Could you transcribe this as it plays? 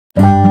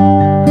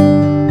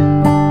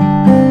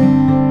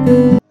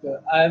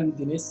I'm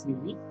Dineh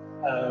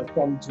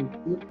from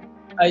Jodhpur.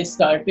 I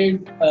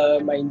started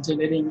my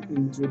engineering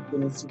in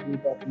Jodhpur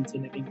Institute of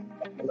Engineering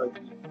and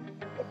Technology,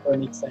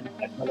 Electronics and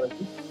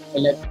Technology,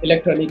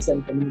 Electronics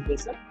and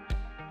Communication.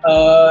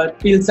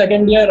 Till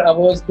second year, I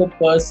was the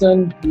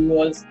person who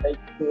was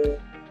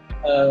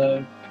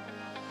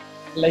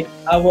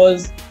I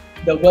was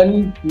the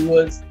one who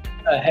was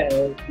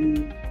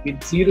who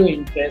with zero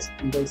interest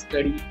in the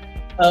study,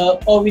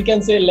 or we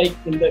can say like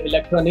in the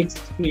electronics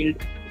field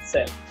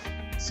itself.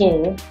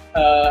 So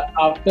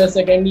after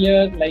second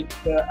year,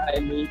 I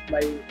meet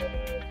my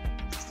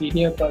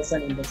senior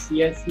person in the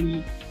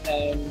CSE,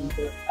 and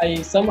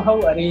I somehow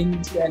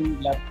arranged a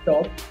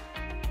laptop,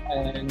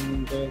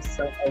 and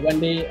one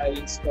day I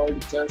installed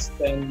just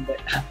an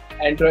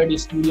Android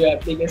Studio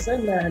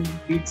application and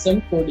did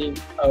some coding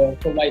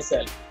for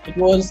myself. It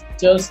was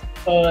just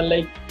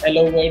like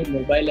Hello World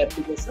mobile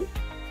application,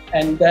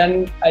 and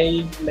then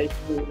I went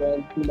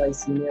to my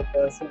senior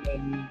person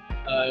and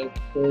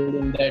told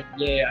him that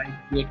yeah, I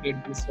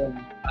created this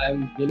one.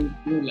 I'm really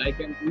cool. I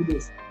can do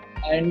this.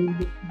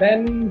 And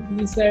then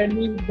he said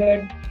me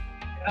that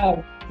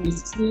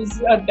this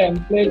is a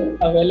template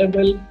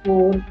available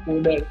for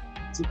coder.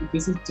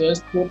 This is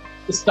just for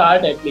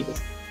start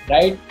application.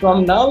 Right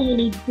from now, you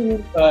need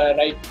to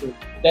write code.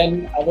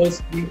 Then I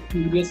was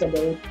curious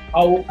about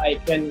how I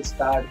can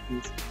start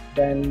this.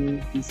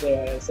 Then he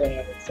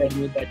said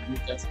me that you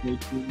just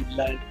need to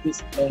learn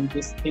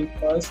this thing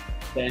first.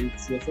 Then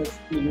CSS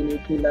you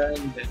need to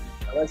learn. Then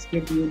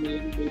JavaScript you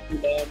need to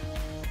learn.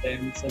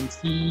 Then some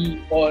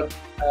C, or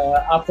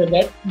after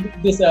that,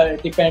 this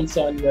depends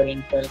on your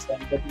interest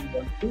and what you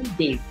want to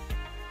build.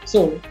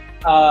 So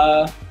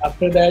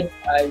after that,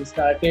 I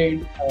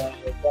started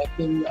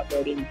working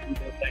according to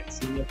that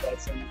senior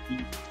person he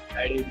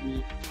guided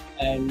me,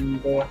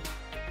 and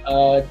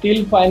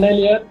till final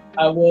year,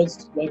 I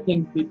was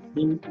working with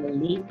him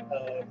only.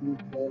 He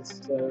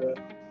was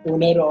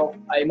owner of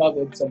AIMA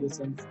Web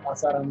Solutions,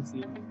 Asaram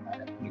Singh.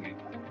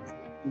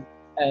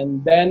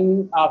 And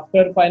then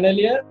after final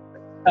year,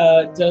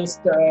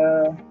 just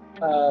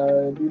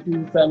due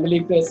to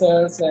family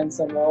pressures and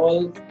some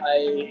all,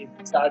 I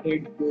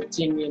started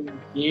coaching in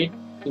GATE,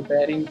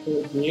 preparing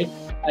for GATE.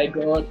 I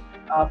got,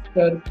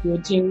 after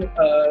coaching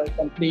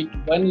complete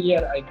 1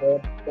 year, I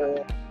got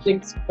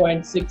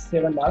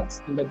 6.67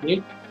 marks in the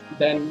GATE.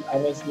 Then I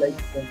was like,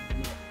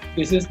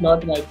 this is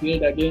not my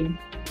field again.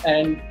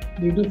 And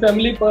due to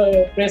family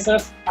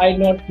pressures, I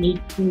not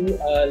need to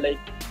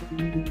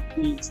do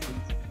these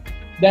things.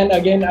 Then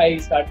again, I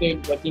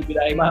started working with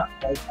AIMA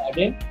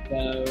again.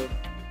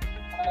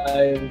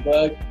 I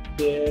worked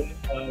there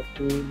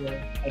for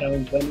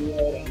around 1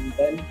 year, and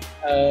then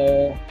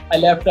I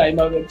left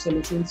AIMA Web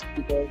Solutions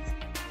because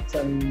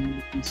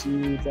some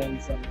issues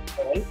and some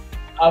all.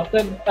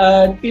 After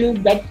till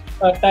that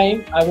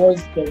time, I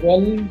was the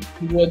one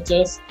who was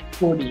just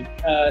coding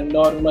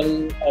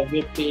normal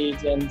web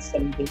page and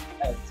something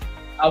else.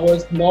 I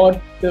was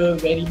not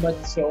very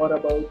much sure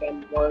about,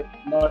 and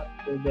not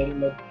very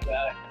much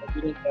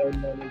didn't have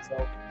knowledge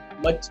of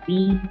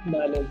deep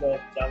knowledge of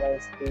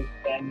JavaScript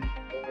and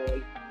all.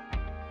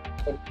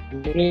 But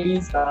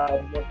libraries are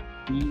what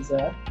these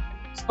are.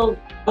 So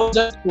I was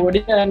just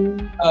coding,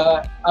 and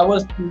I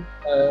was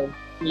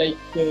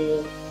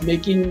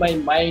making my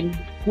mind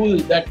full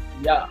that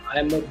yeah,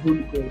 I'm a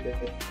good coder.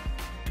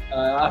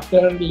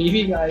 After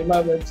leaving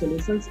AIMA Web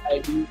Solutions,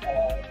 I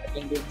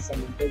attended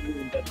some interviews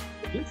in that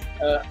place.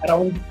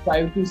 Around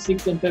 5 to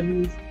 6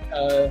 interviews.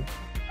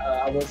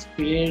 I was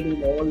paid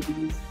in all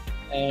these,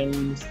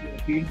 and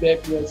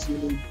feedback was you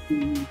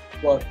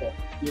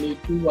need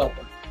to work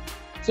on.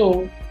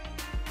 So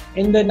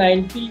in the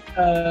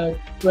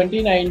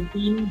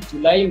 2019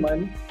 July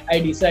month, I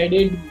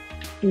decided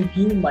to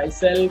give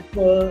myself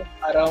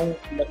around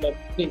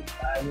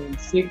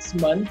 6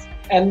 months,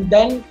 and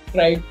then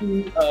try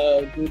to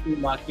go to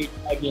market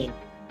again.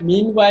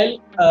 Meanwhile,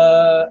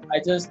 I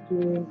just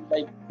due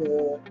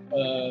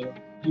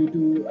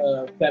to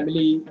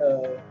family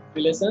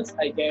relations,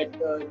 I get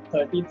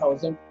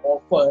 30,000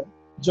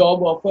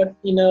 job offer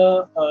in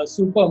a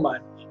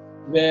supermarket,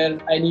 where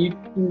I need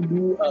to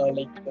do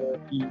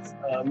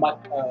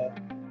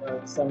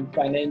some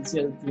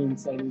financial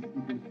things I need to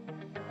do.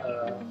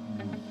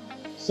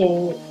 So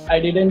I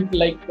didn't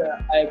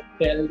I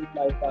tell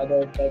my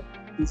father that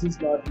this is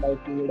not my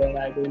field and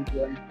I don't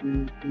want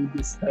to do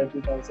this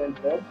 30,000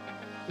 job.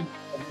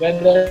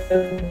 Whether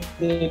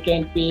they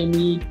can pay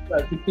me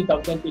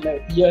 50,000 in a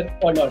year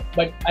or not,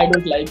 but I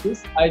don't like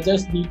this. I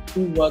just need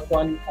to work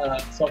on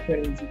software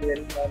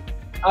engineering, and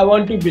I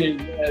want to build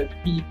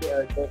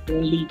the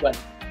only one.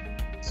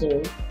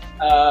 So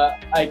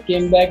I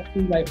came back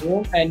to my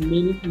home, and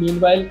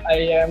meanwhile I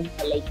am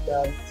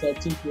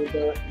searching for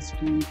the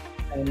institute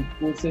and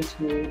courses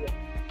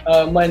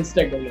for MERN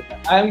stack developer.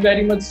 I am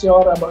very much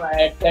sure about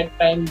at that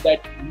time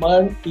that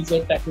MERN is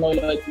a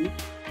technology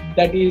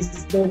that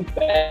is the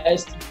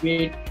best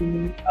way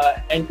to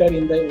enter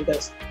in the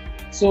industry.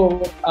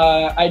 So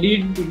I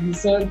did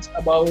research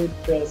about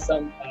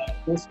some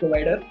course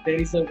provider. There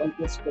is a one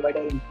course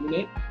provider in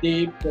Pune.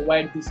 They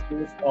provide this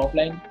course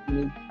offline. You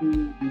need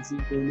to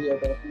visit daily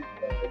about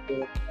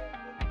their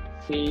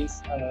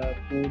space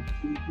for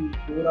 3 to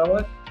 4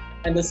 hours,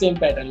 and the same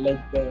pattern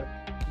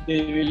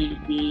they will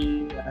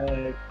be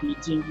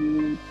teaching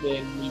you.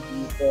 There will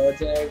be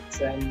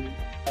projects, and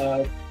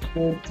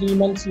for 3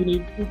 months you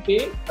need to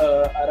pay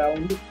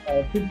around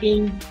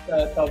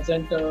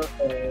 15,000 a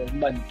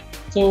month.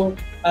 So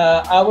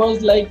I was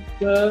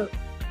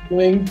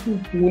going to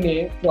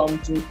Pune, from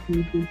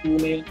Jodhpur to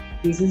Pune.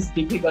 This is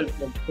difficult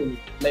for me.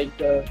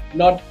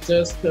 Not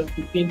just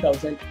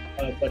 15,000,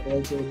 but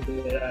also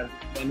there are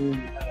many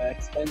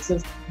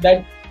expenses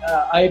that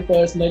I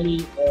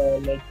personally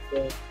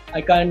I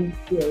can't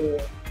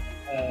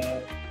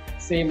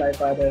say my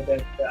father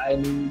that I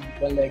need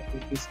 1 lakh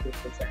rupees to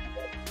present,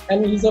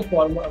 and he's a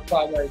farmer.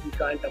 He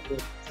can't afford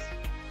this.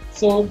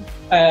 So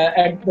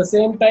at the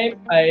same time,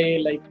 I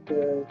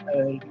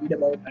read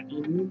about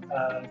AttainU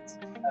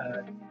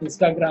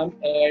Instagram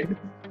ad.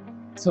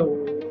 So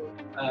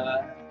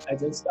I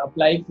just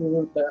apply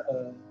for the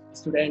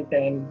student,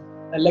 and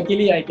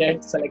luckily I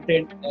get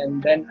selected,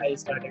 and then I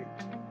started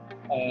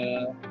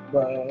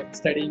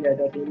studying at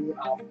AttainU.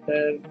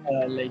 After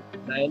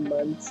 9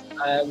 months,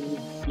 I am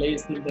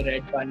placed in the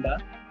Red Panda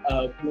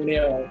Pune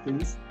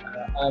office.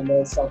 I'm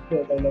a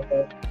software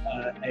developer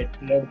at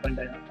Red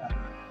Panda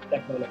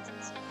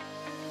Technologies.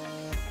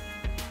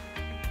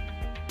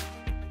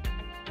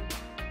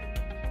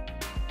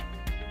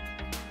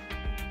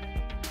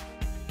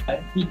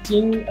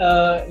 Teaching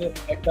at the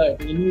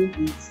AttainU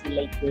is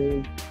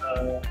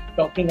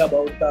talking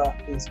about the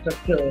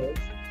instructors.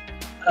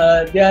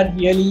 They are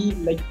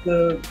really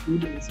good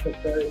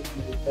instructor in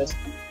the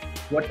industry.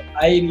 What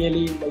I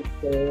really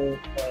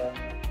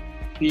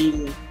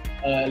feel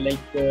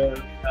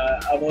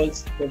I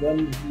was the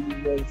one who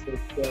was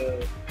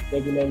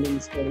regularly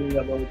studying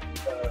about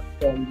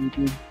from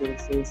YouTube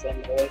courses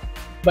and all,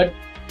 but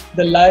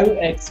the live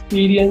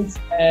experience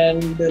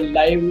and the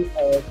live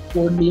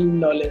coding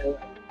knowledge,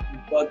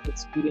 work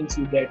experience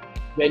you get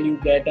when you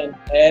get an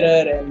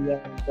error, and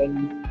when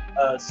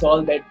you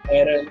solve that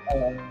error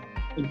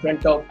in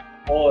front of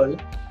all,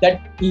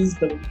 that is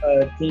the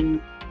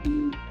thing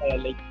you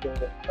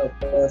a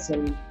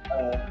person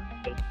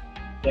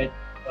get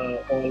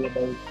all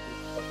about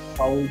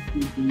how to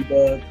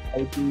debug,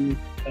 how to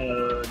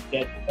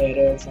get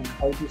errors, and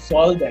how to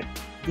solve that.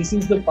 This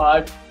is the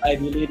part I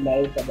really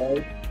like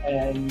about.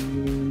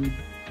 And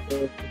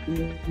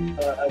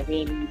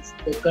again, is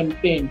the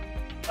content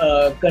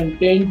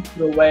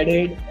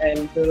provided,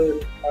 and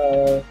the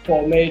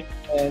format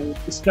and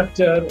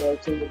structure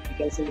also. You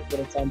can say,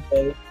 for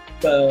example,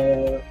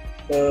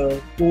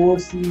 the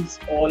course is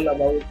all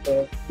about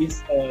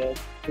this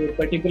for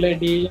particular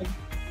day.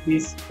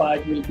 This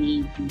part will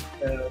be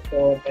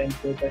taught, and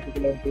for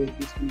particular day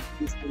this thing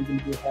will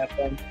be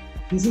happen.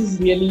 This is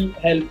really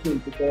helpful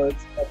because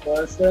a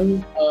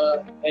person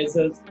as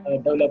a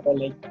developer,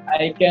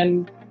 I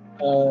can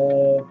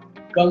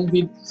come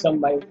with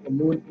some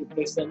more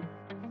preparation,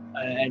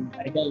 and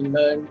I can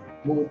learn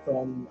more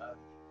from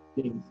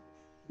things.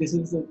 This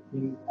is the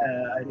thing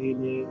I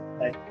really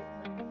like.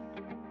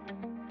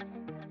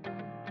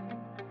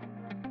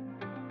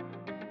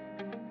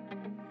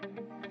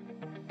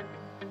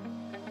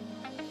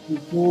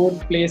 Before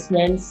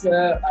placements,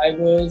 I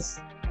was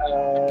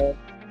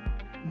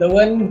the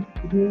one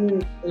who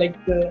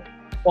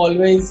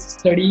always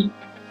study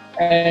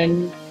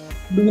and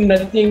do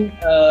nothing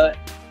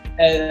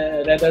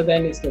rather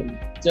than study.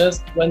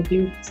 Just one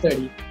thing,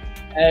 study.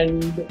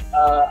 And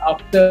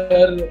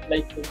after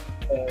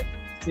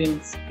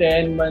since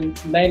 10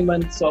 months, 9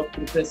 months of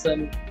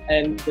preparation,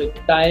 and the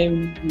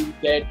time you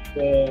get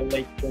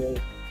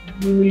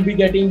you will be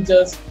getting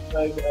just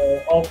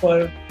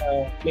offer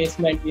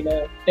placement in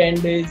 10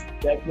 days.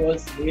 That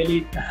was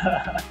really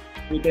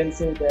we can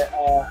say that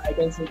I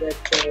can say that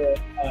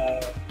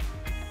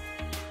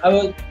I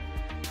was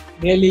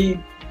really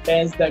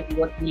tense that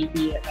what will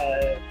be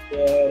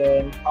there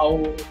and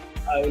how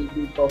I will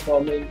be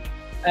performing.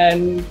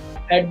 And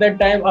at that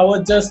time I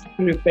was just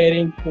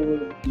preparing for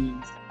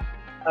these.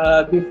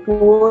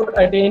 Before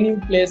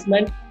attaining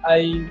placement,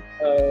 I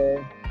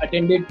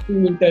attended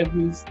 2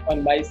 interviews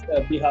on my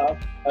behalf.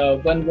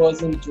 One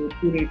was in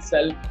Jodhpur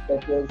itself.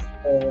 That was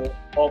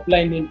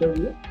offline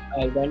interview.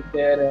 I went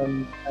there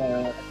and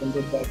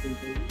attended that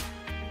interview.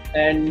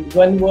 And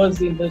one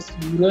was in the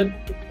Surat,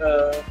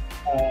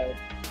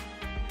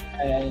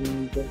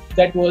 and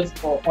that was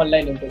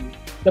online interview.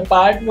 The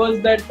part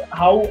was that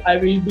how I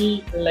will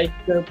be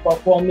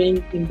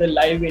performing in the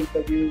live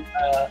interview,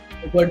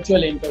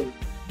 virtual interview.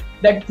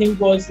 That thing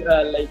was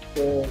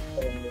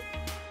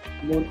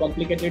more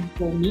complicated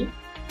for me,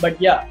 but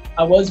yeah,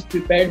 I was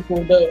prepared for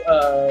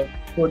the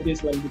for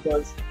this one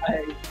because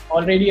I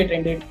already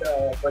attended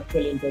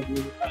virtual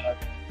interview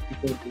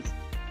before this.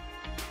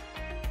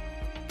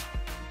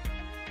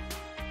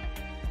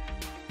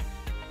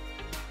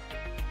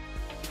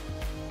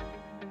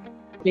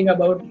 Talking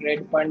about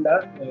Red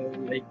Panda,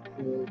 the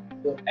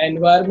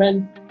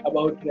environment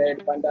about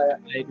Red Panda,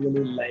 I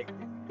really liked it.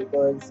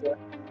 because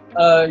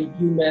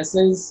you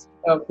message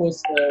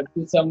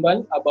to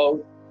someone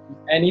about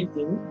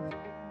anything,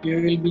 you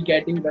will be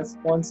getting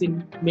response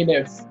in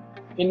minutes.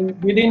 In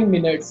within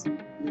minutes,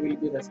 you will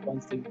be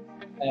responsive.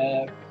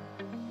 Uh,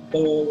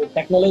 the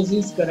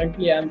technologies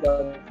currently I'm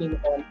working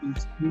on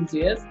is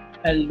Vue.js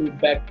and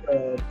Loopback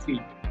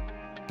 3.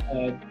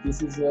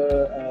 This is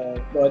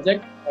a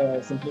project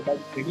simplified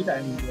credit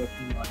I'm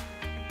working on.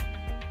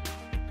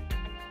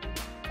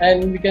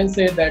 And we can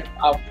say that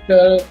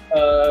after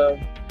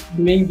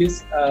doing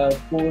this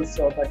course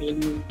of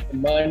AttainU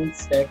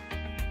months back,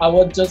 I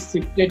was just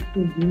shifted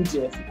to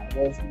Vue.js. I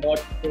was not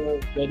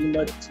very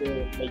much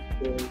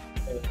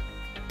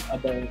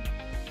about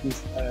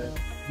this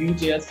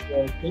Vue.js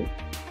thing.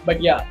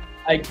 But yeah,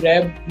 I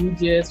grabbed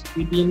Vue.js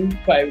within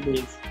 5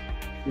 days,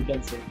 you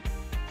can say.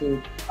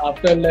 So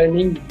after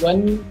learning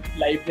one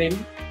library,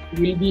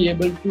 you will be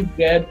able to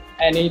grab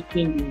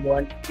anything you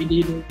want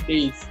within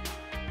days.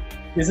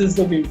 This is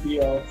the beauty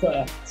of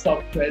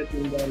software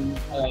tool and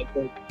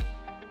the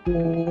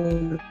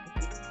tools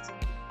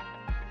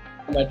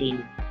from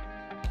AttainU.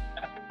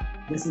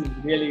 This is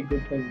really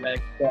good thing.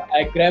 Like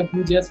I grabbed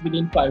Vue.js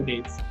within 5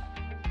 days.